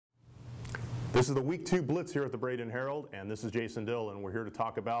This is the Week 2 Blitz here at the Braden Herald, and this is Jason Dill, and we're here to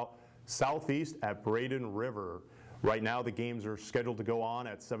talk about Southeast at Braden River. Right now the games are scheduled to go on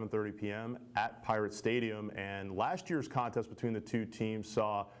at 7:30 p.m. at Pirate Stadium, and last year's contest between the two teams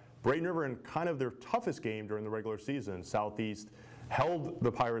saw Braden River in kind of their toughest game during the regular season. Southeast held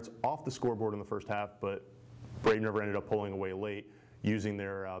the Pirates off the scoreboard in the first half, but Braden River ended up pulling away late using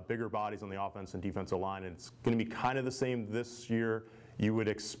their bigger bodies on the offense and defensive line, and it's going to be kind of the same this year. You would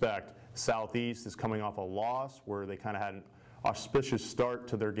expect Southeast is coming off a loss where they kind of had an auspicious start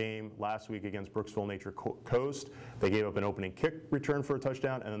to their game last week against Brooksville Nature Coast. They gave up an opening kick return for a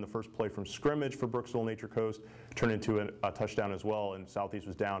touchdown, and then the first play from scrimmage for Brooksville Nature Coast turned into a touchdown as well, and Southeast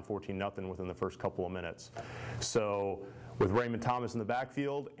was down 14-0 within the first couple of minutes. So with Raymond Thomas in the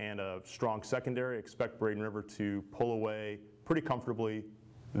backfield and a strong secondary, expect Braden River to pull away pretty comfortably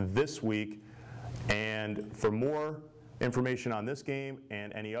this week. And for more information on this game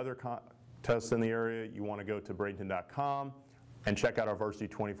and any other contests in the area, you want to go to Bradenton.com and check out our Varsity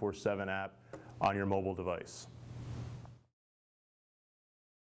 24/7 app on your mobile device.